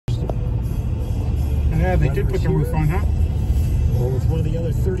Yeah, they did put the roof on, huh? Or with one of the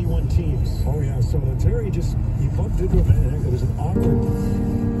other 31 teams. Oh yeah, so Terry he bumped into him. It was an awkward.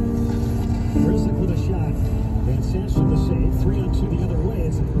 Grizzly with a shot. Van Sanson the save. 3-on-2 the other way.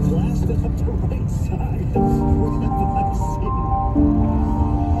 It's blasted up the right side.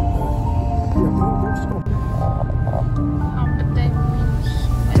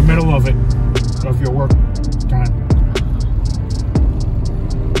 The middle of it, of your work time.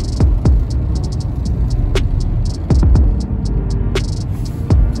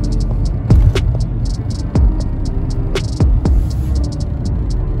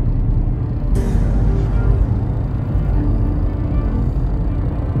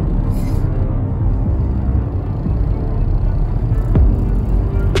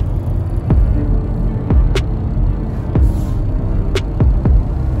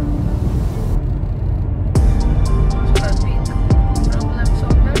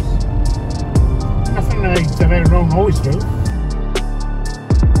 That I don't always do.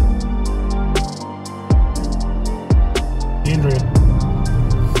 Andrea.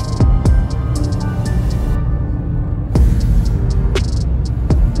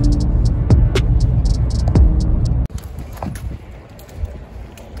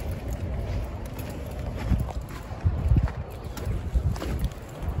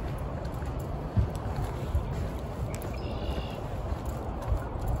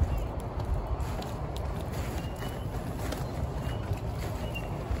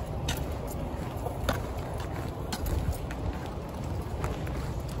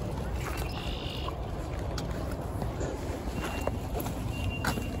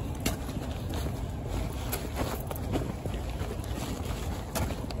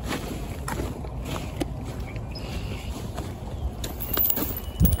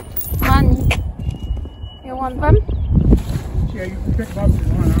 You want them? Yeah, you can pick them up if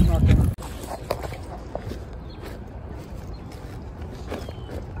you want. I'm not gonna.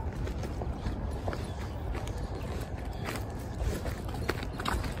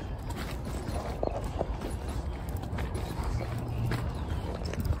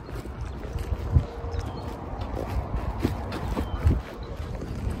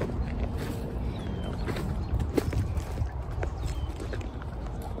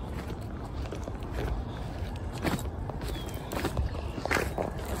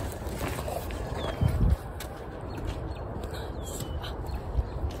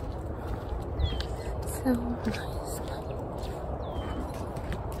 So nice.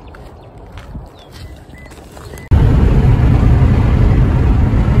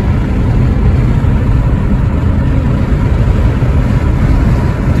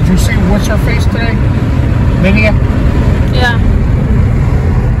 Did you see what's her face today? Lydia? Yeah.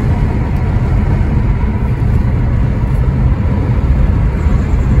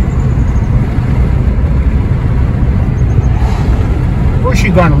 Where's she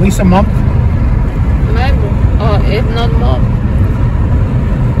gone? At least a month? Maybe. Or if not more.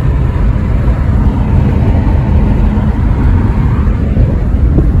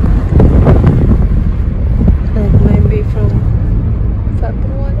 Maybe from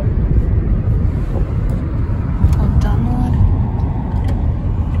February or January.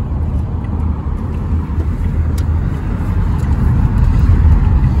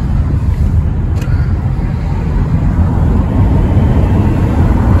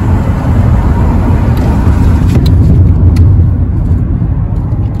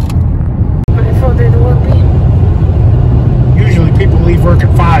 Usually people leave work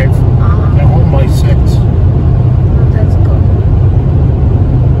at 5. They're home by 6. That's good.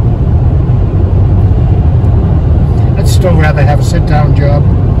 I'd still rather have a sit-down job.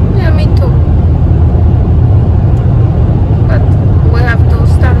 Yeah, me too. But we have to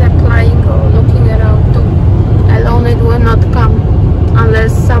start applying or looking around too. Alone it will not come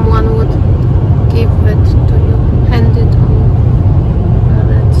unless someone would give it to you, hand it to you.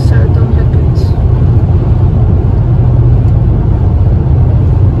 That seldom happens.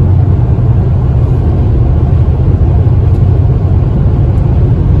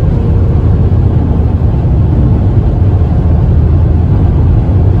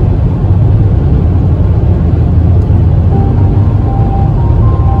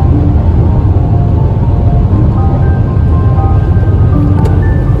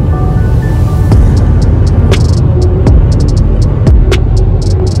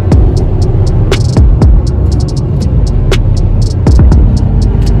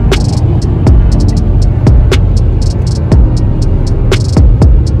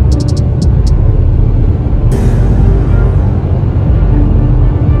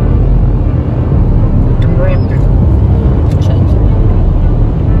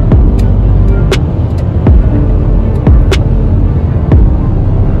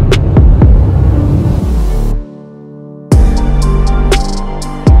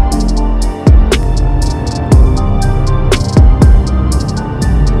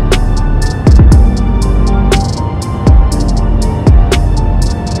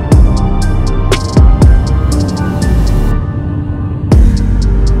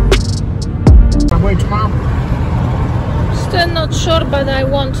 I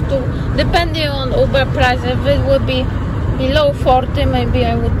want to, depending on Uber price, if it would be below 40, maybe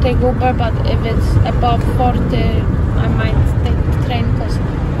I would take Uber, but if it's above 40, I might take the train, because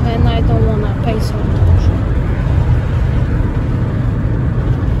then I don't want to pay so much.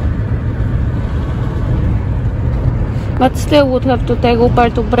 But still would have to take Uber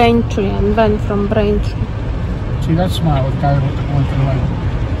to Braintree and then from Braintree. See, that's smart with guy with the one to the right.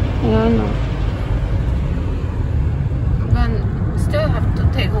 Yeah, I know. Then still have to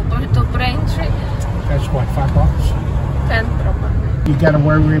take Uber to Braintree. That's what, $5? 10 probably. You gotta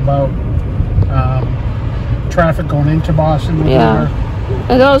worry about traffic going into Boston. Yeah.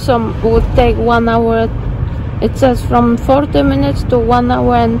 It also would take 1 hour. It says from 40 minutes to 1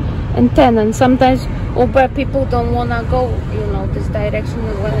 hour and 10, and sometimes Uber people don't want to go, you know, this direction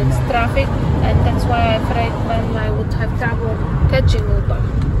when it's traffic, and that's why I'm afraid when I would have trouble catching Uber,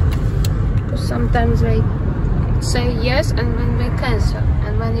 because sometimes they say yes and then they cancel,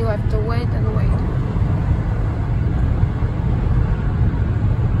 and then you have to wait and wait.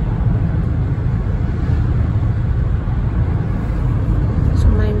 So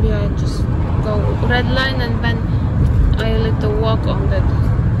maybe I just go red line and then I little walk on that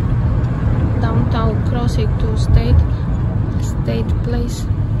downtown crossing to State Place.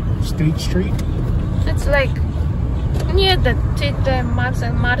 State Street? It's like near the Marks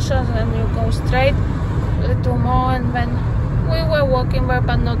and Marshalls, and you go straight a little more, and then we were walking there,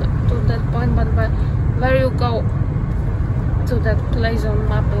 but not to that point, but where you go to that place on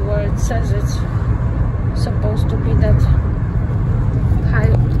map where it says it's supposed to be that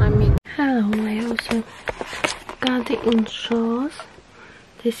high. I mean, hello, I also got the insurance.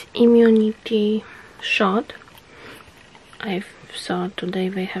 This immunity shot. I saw today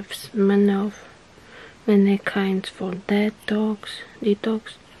they have many kinds for detox,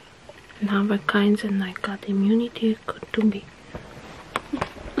 and other kinds, and I got immunity. It could to be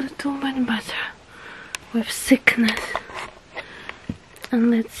a little bit better with sickness.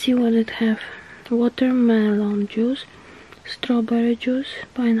 And let's see what it have. Watermelon juice, strawberry juice,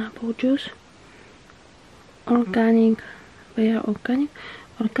 pineapple juice, organic. They are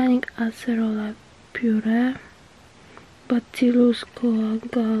organic acerola puree, Bacillus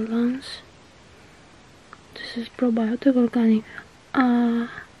coagulans. This is probiotic, organic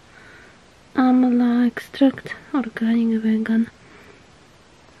amla extract, organic vegan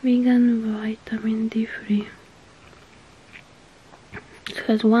vitamin D3. It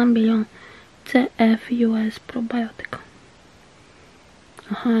has 1 billion CFUS probiotic.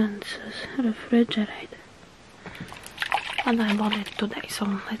 And it says refrigerate. And I bought it today, so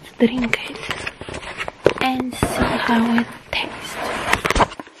let's drink it and see how it tastes.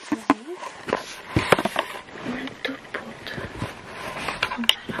 I'm going to put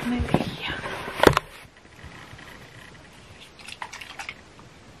somewhere, maybe here.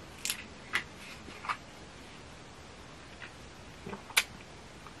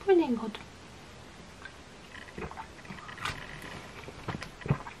 Pretty good.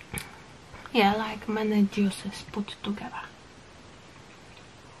 Yeah, like many juices put together.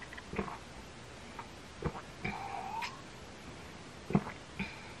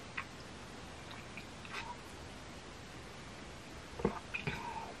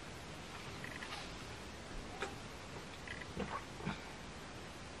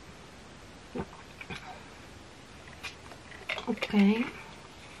 Okay,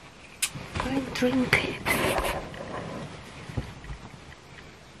 I drink it.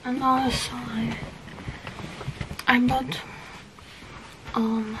 And also I bought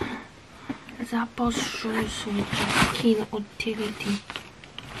Zappos shoes, which is Keen Utility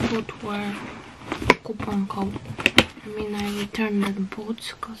footwear coupon code. I mean, I returned the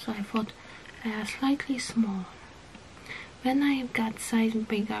boots because I thought they are slightly small. Then I got size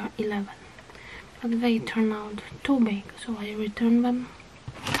bigger 11, but they turned out too big, so I returned them.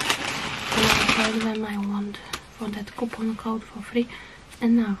 And I told them I want for that coupon code for free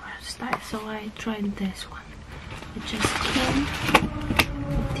another style, so I tried this one, which is Keen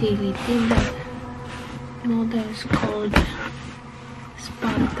Utility, but model is called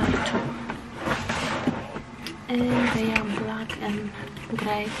Sparta 2, and they are black and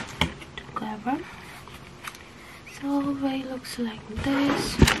grey together, so they looks like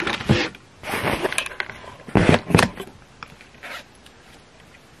this.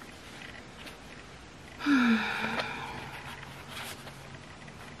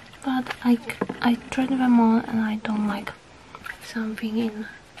 But I tried them on and I don't like something in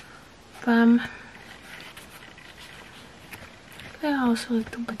them. They are also a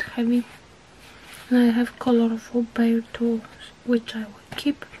little bit heavy. And I have colorful pair too, which I will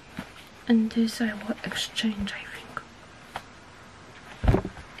keep. And this I will exchange, I think.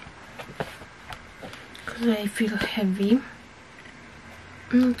 they feel heavy,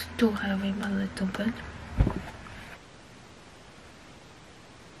 not too heavy but a little bit,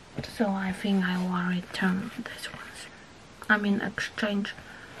 so I think I will return these ones. I mean exchange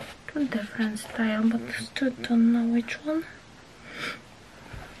to different style, but still don't know which one.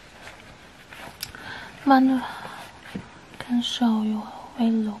 But I can show you how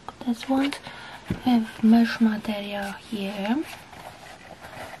they look. These ones have mesh material here.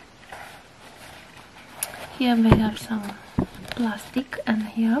 Here we have some plastic, and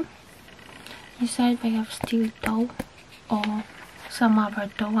here inside we have steel toe or some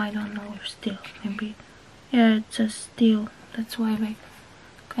other toe. I don't know if steel, maybe. Yeah, it's a steel, that's why they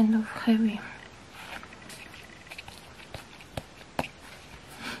kind of heavy.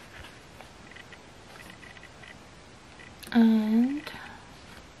 And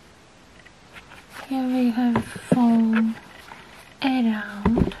here we have foam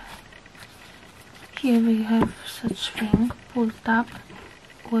around. Here we have such thing pulled up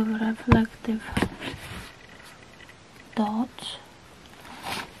with reflective dots.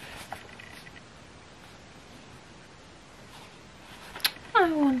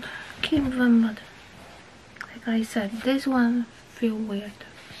 I won't keep them, but like I said, this one feel weird.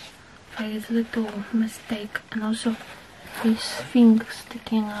 There is little mistake, and also this thing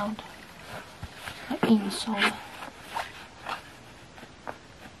sticking out the insole.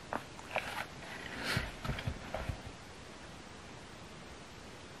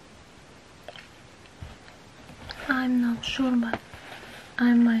 I'm not sure, but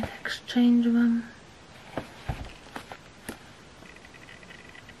I might exchange them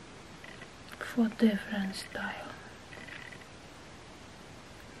for different style.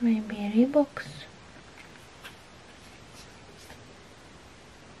 Maybe Reeboks.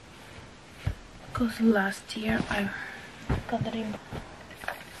 Because last year I got Reebok.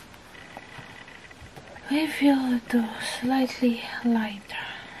 I feel it was slightly lighter,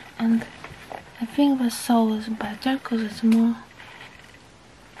 and I think the sole is better because it's more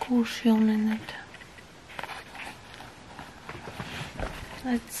cushion in it.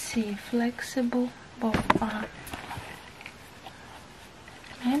 Let's see, flexible, both are.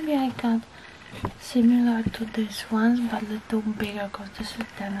 Maybe I got similar to these ones, but a little bigger because this is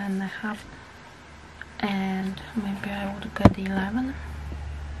 10.5, and maybe I would get 11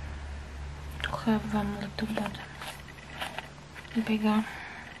 to have them a little bit bigger.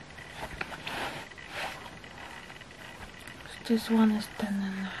 This one is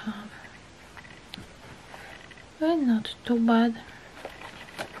 10.5. Well, not too bad,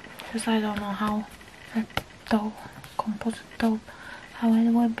 because I don't know how a toe, composite toe, how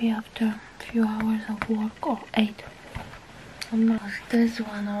it will be after a few hours of work, or 8. I'm not. This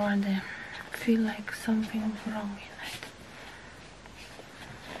one already feel like something's wrong in it.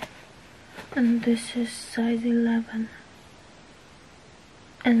 And this is size 11.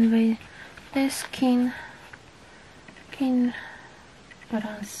 And the skin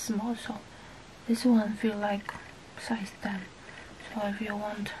runs small, so this one feel like size 10. So if you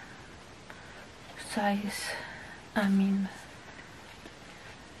want size, I mean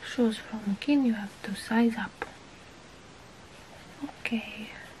shoes from Kin, you have to size up. Okay,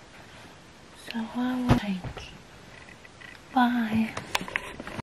 so I will change. Bye.